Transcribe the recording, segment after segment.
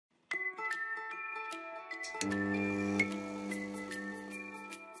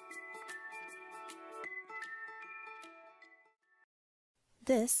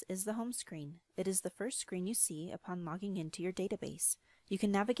This is the home screen. It is the first screen you see upon logging into your database. You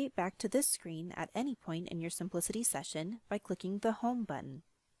can navigate back to this screen at any point in your Simplicity session by clicking the Home button.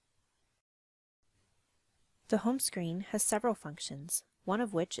 The home screen has several functions, one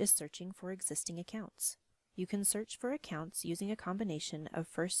of which is searching for existing accounts. You can search for accounts using a combination of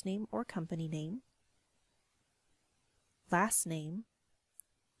first name or company name, last name,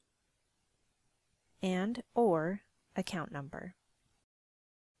 and/or account number.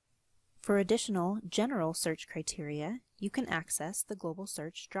 For additional general search criteria, you can access the Global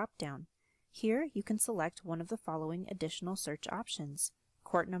Search drop-down. Here you can select one of the following additional search options: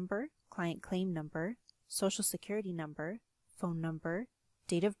 court number, client claim number, social security number, phone number,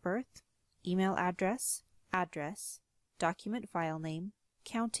 date of birth, email address, document file name,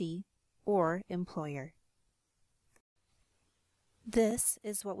 county, or employer. This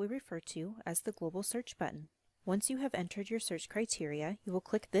is what we refer to as the Global Search button. Once you have entered your search criteria, you will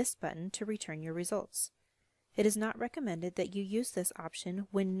click this button to return your results. It is not recommended that you use this option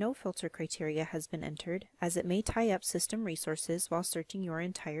when no filter criteria has been entered, as it may tie up system resources while searching your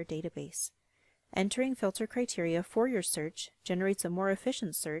entire database. Entering filter criteria for your search generates a more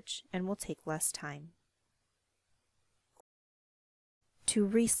efficient search and will take less time. To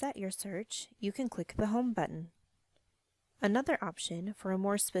reset your search, you can click the Home button. Another option for a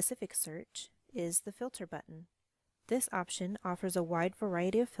more specific search is the Filter button. This option offers a wide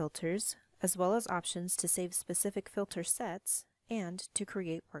variety of filters, as well as options to save specific filter sets and to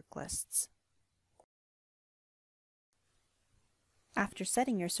create work lists. After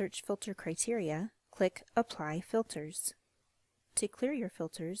setting your search filter criteria, click Apply Filters. To clear your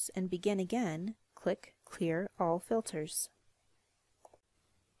filters and begin again, click Clear All Filters.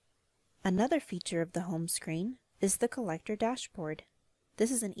 Another feature of the home screen is the Collector Dashboard.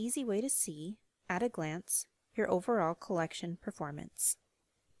 This is an easy way to see, at a glance, your overall collection performance.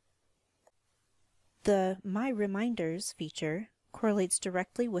 The My Reminders feature correlates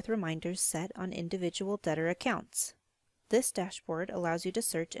directly with reminders set on individual debtor accounts. This dashboard allows you to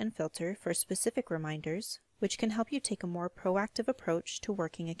search and filter for specific reminders, which can help you take a more proactive approach to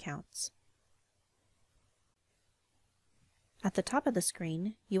working accounts. At the top of the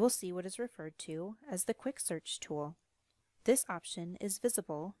screen, you will see what is referred to as the Quick Search tool. This option is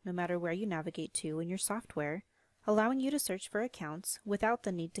visible no matter where you navigate to in your software, allowing you to search for accounts without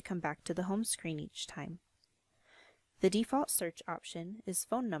the need to come back to the home screen each time. The default search option is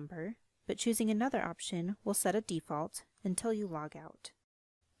phone number, but choosing another option will set a default until you log out.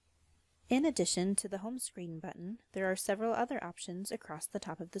 In addition to the home screen button, there are several other options across the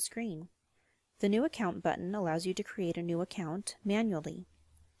top of the screen. The New Account button allows you to create a new account manually.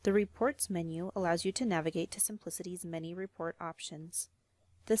 The Reports menu allows you to navigate to Simplicity's many report options.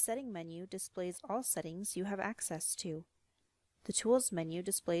 The Setting menu displays all settings you have access to. The Tools menu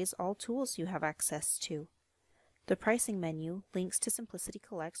displays all tools you have access to. The Pricing menu links to Simplicity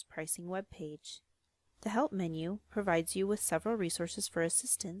Collect's pricing webpage. The Help menu provides you with several resources for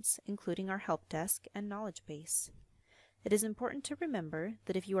assistance, including our help desk and knowledge base. It is important to remember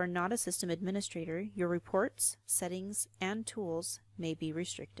that if you are not a system administrator, your reports, settings, and tools may be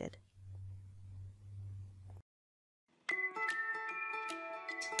restricted.